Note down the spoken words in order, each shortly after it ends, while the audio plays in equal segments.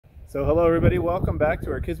So hello everybody, welcome back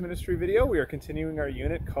to our kids ministry video. We are continuing our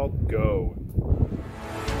unit called Go.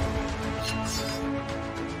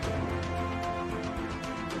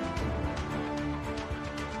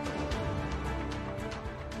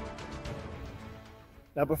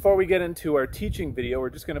 Now before we get into our teaching video, we're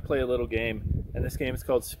just going to play a little game, and this game is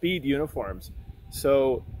called Speed Uniforms.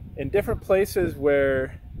 So in different places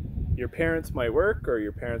where your parents might work or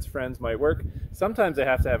your parents' friends might work, sometimes they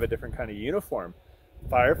have to have a different kind of uniform.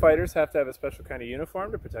 Firefighters have to have a special kind of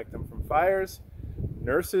uniform to protect them from fires.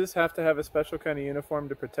 Nurses have to have a special kind of uniform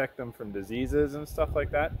to protect them from diseases and stuff like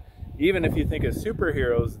that. Even if you think of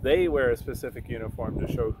superheroes, they wear a specific uniform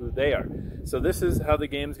to show who they are. So this is how the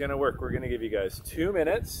game's going to work. We're going to give you guys 2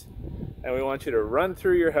 minutes, and we want you to run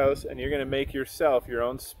through your house, and you're going to make yourself your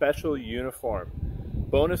own special uniform.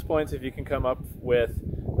 Bonus points if you can come up with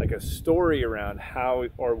like a story around how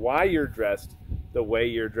or why you're dressed the way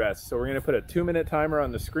you're dressed. So we're going to put a 2-minute timer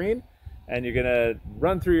on the screen, and you're going to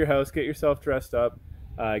run through your house, get yourself dressed up,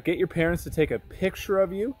 get your parents to take a picture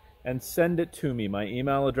of you and send it to me. My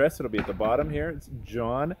email address, it'll be at the bottom here. It's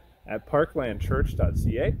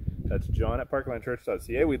john@parklandchurch.ca. That's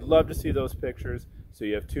john@parklandchurch.ca. We'd love to see those pictures. So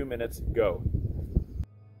you have 2 minutes, go.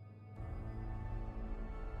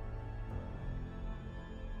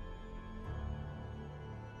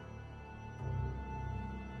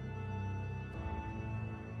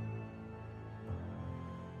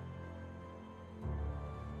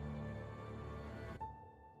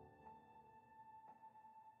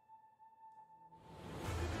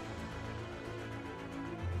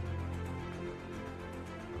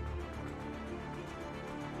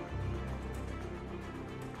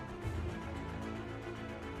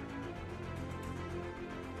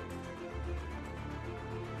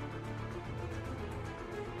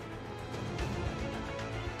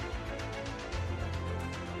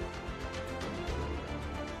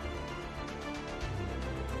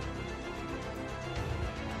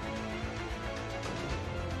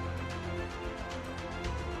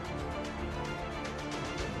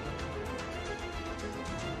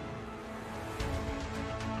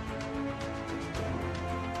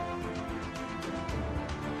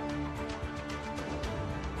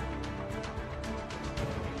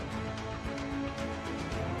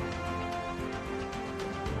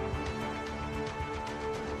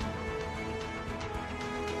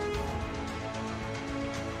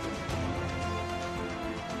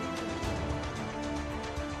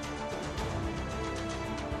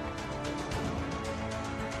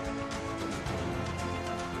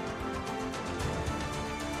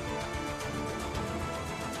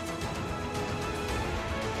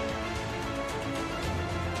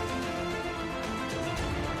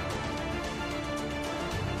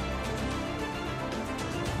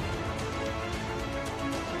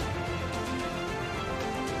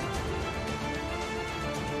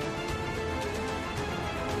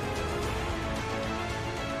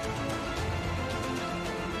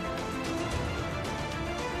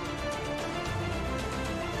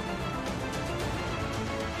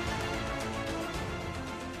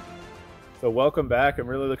 So welcome back. I'm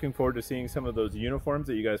really looking forward to seeing some of those uniforms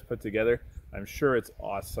that you guys put together. I'm sure it's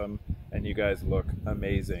awesome and you guys look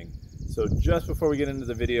amazing. So just before we get into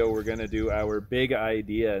the video, we're going to do our big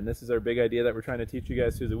idea. And this is our big idea that we're trying to teach you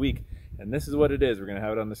guys through the week. And this is what it is. We're going to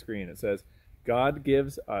have it on the screen. It says, God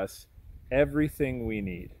gives us everything we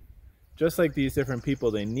need. Just like these different people,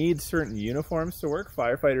 they need certain uniforms to work.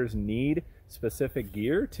 Firefighters need specific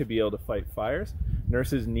gear to be able to fight fires.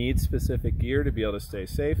 Nurses need specific gear to be able to stay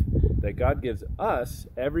safe. That God gives us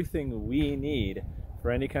everything we need for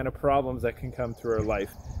any kind of problems that can come through our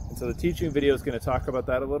life. And so the teaching video is going to talk about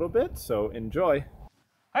that a little bit, so enjoy.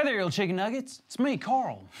 Hi there, little chicken nuggets. It's me,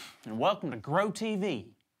 Carl, and welcome to Grow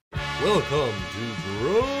TV. Welcome to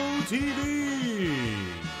Grow TV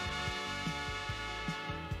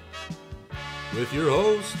with your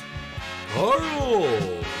host, Carl,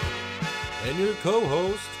 and your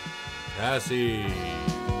co-host, Cassie.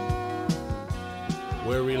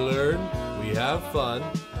 Where we learn, we have fun,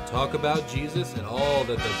 talk about Jesus and all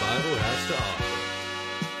that the Bible has to offer.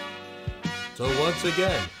 So once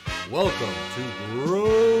again, welcome to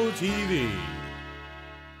Grow TV.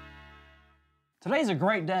 Today's a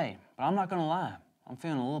great day, but I'm not gonna lie. I'm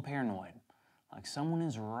feeling a little paranoid, like someone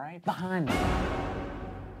is right behind me.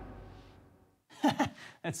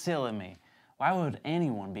 That's silly of me. Why would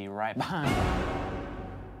anyone be right behind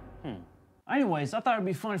me? Anyways, I thought it'd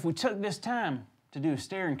be fun if we took this time to do a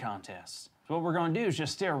staring contest. So what we're gonna do is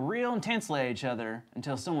just stare real intensely at each other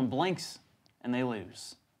until someone blinks and they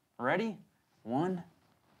lose. Ready? 1,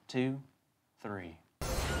 2, 3.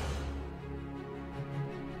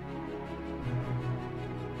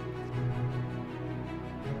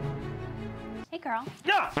 Carl.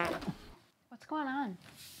 Yeah! What's going on?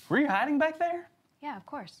 Were you hiding back there? Yeah, of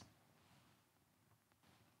course.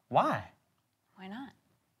 Why? Why not?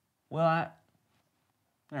 Well,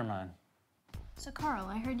 never mind. So, Carl,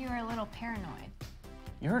 I heard you were a little paranoid.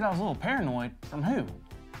 You heard I was a little paranoid? From who?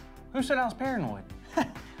 Who said I was paranoid?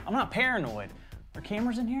 I'm not paranoid. Are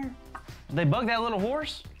cameras in here? Did they bug that little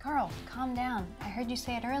horse? Carl, calm down. I heard you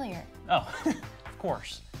say it earlier. Oh, of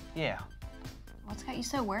course. Yeah. What's got you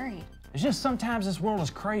so worried? It's just sometimes this world is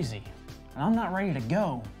crazy, and I'm not ready to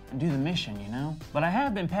go and do the mission, you know? But I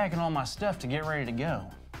have been packing all my stuff to get ready to go.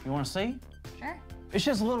 You wanna see? Sure. It's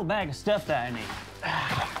just a little bag of stuff that I need.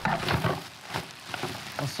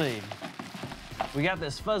 Let's see. We got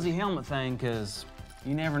this fuzzy helmet thing, because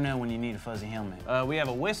you never know when you need a fuzzy helmet. We have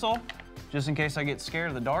a whistle, just in case I get scared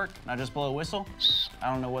of the dark, and I just blow a whistle.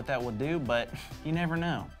 I don't know what that would do, but you never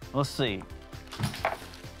know. Let's see.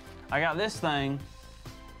 I got this thing, in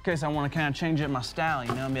case I want to kind of change up my style,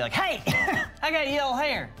 you know, and be like, hey, I got yellow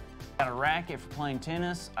hair. Got a racket for playing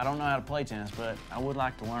tennis. I don't know how to play tennis, but I would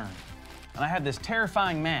like to learn. And I have this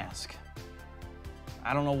terrifying mask.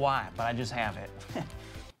 I don't know why, but I just have it.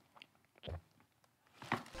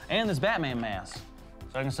 And this Batman mask,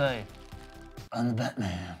 so I can say, I'm the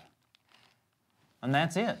Batman. And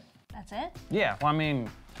that's it. That's it? Yeah, well, I mean,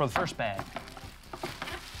 for the first bag.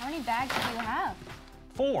 How many bags do you have?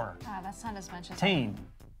 4. Ah, that's not as much as 14.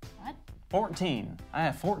 What? 14. I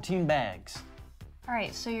have 14 bags. All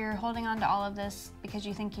right, so you're holding on to all of this because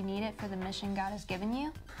you think you need it for the mission God has given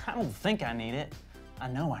you? I don't think I need it. I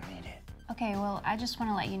know I need it. Okay, well, I just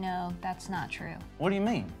want to let you know that's not true. What do you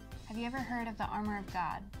mean? Have you ever heard of the armor of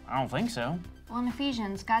God? I don't think so. Well, in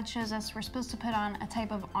Ephesians, God shows us we're supposed to put on a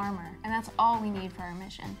type of armor, and that's all we need for our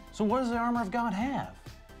mission. So what does the armor of God have?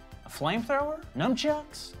 A flamethrower?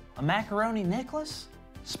 Nunchucks? A macaroni necklace?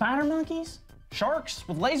 Spider monkeys? Sharks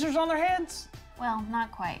with lasers on their heads? Well,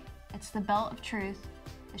 not quite. It's the belt of truth,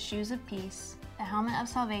 the shoes of peace, the helmet of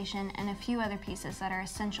salvation, and a few other pieces that are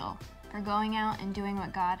essential for going out and doing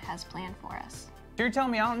what God has planned for us. You're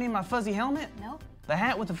telling me I don't need my fuzzy helmet? Nope, The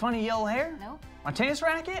hat with the funny yellow hair? nope, My tennis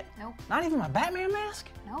racket? nope, Not even my Batman mask?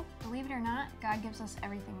 nope. Believe it or not, God gives us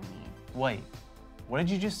everything we need. Wait, what did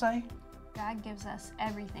you just say? God gives us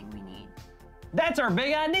everything we need. That's our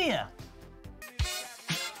big idea.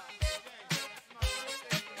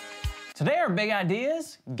 Today our big idea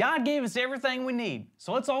is God gave us everything we need.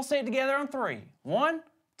 So let's all say it together on 3. 1,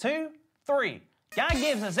 2, 3. God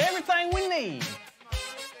gives us everything we need.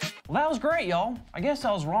 Well, that was great, y'all. I guess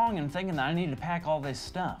I was wrong in thinking that I needed to pack all this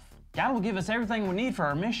stuff. God will give us everything we need for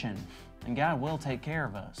our mission, and God will take care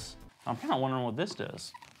of us. I'm kind of wondering what this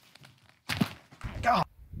does.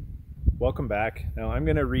 Welcome back. Now I'm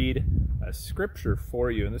going to read a scripture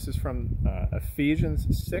for you, and this is from Ephesians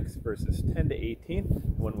 6, verses 10 to 18.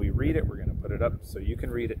 When we read it, we're going to put it up so you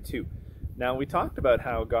can read it too. Now, we talked about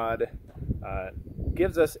how God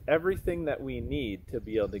gives us everything that we need to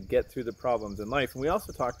be able to get through the problems in life, and we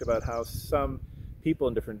also talked about how some people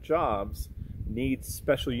in different jobs need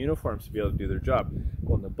special uniforms to be able to do their job.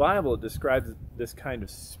 Well, in the Bible, it describes this kind of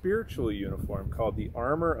spiritual uniform called the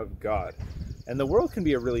armor of God. And the world can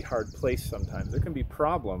be a really hard place sometimes. There can be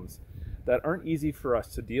problems that aren't easy for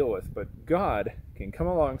us to deal with, but God can come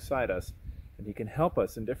alongside us and he can help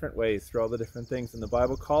us in different ways through all the different things. And the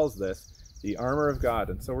Bible calls this the armor of God.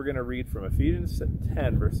 And so we're going to read from Ephesians 6,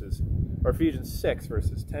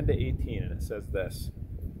 verses 10 to 18, and it says this.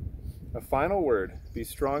 A final word, be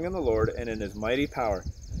strong in the Lord and in his mighty power.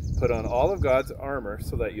 Put on all of God's armor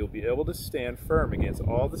so that you'll be able to stand firm against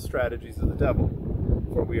all the strategies of the devil.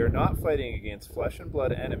 For we are not fighting against flesh and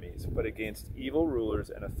blood enemies, but against evil rulers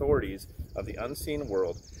and authorities of the unseen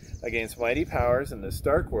world, against mighty powers in this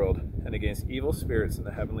dark world, and against evil spirits in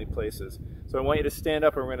the heavenly places. So I want you to stand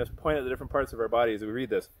up, and we're going to point at the different parts of our body as we read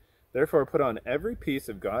this. Therefore, put on every piece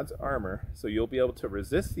of God's armor, so you'll be able to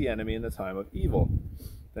resist the enemy in the time of evil.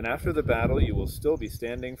 Then after the battle, you will still be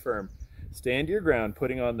standing firm. Stand your ground,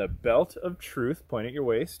 putting on the belt of truth, point at your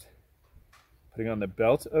waist, putting on the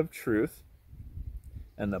belt of truth,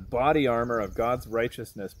 and the body armor of God's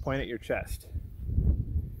righteousness, point at your chest.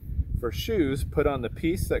 For shoes, put on the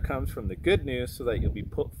peace that comes from the good news so that you'll be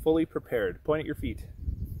fully prepared, point at your feet.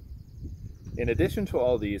 In addition to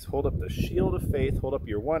all these, hold up the shield of faith, hold up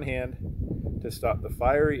your one hand to stop the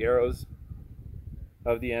fiery arrows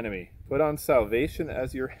of the enemy. Put on salvation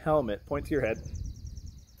as your helmet, point to your head,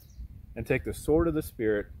 and take the sword of the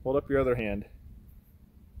Spirit, hold up your other hand,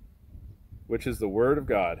 which is the word of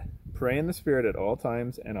God. Pray in the Spirit at all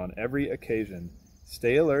times and on every occasion.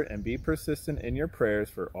 Stay alert and be persistent in your prayers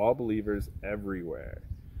for all believers everywhere.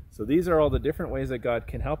 So these are all the different ways that God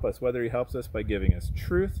can help us, whether he helps us by giving us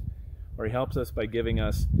truth, or he helps us by giving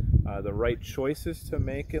us the right choices to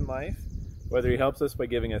make in life, whether he helps us by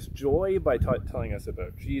giving us joy by telling us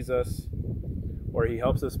about Jesus, or he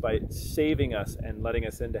helps us by saving us and letting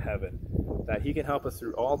us into heaven, that he can help us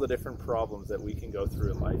through all the different problems that we can go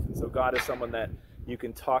through in life. And so God is someone that you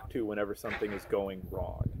can talk to whenever something is going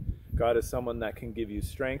wrong. God is someone that can give you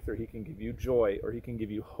strength, or he can give you joy, or he can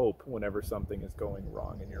give you hope whenever something is going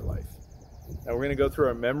wrong in your life. Now we're going to go through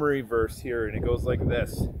our memory verse here, and it goes like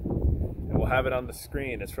this. And we'll have it on the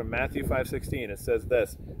screen. It's from Matthew 5:16. It says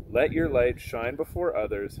this: "Let your light shine before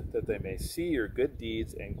others, that they may see your good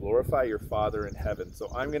deeds and glorify your Father in heaven." So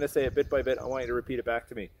I'm going to say it bit by bit. I want you to repeat it back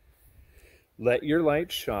to me. Let your light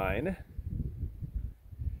shine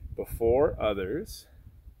before others,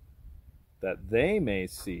 that they may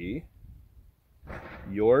see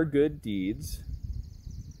your good deeds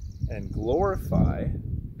and glorify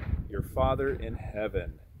your Father in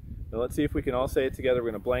heaven. Now let's see if we can all say it together.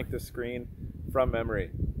 We're going to blank the screen from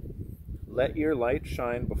memory. Let your light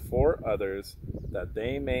shine before others, that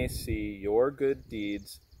they may see your good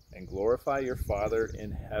deeds and glorify your Father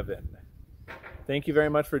in heaven. Thank you very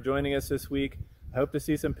much for joining us this week. I hope to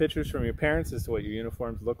see some pictures from your parents as to what your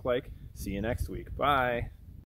uniforms look like. See you next week. Bye.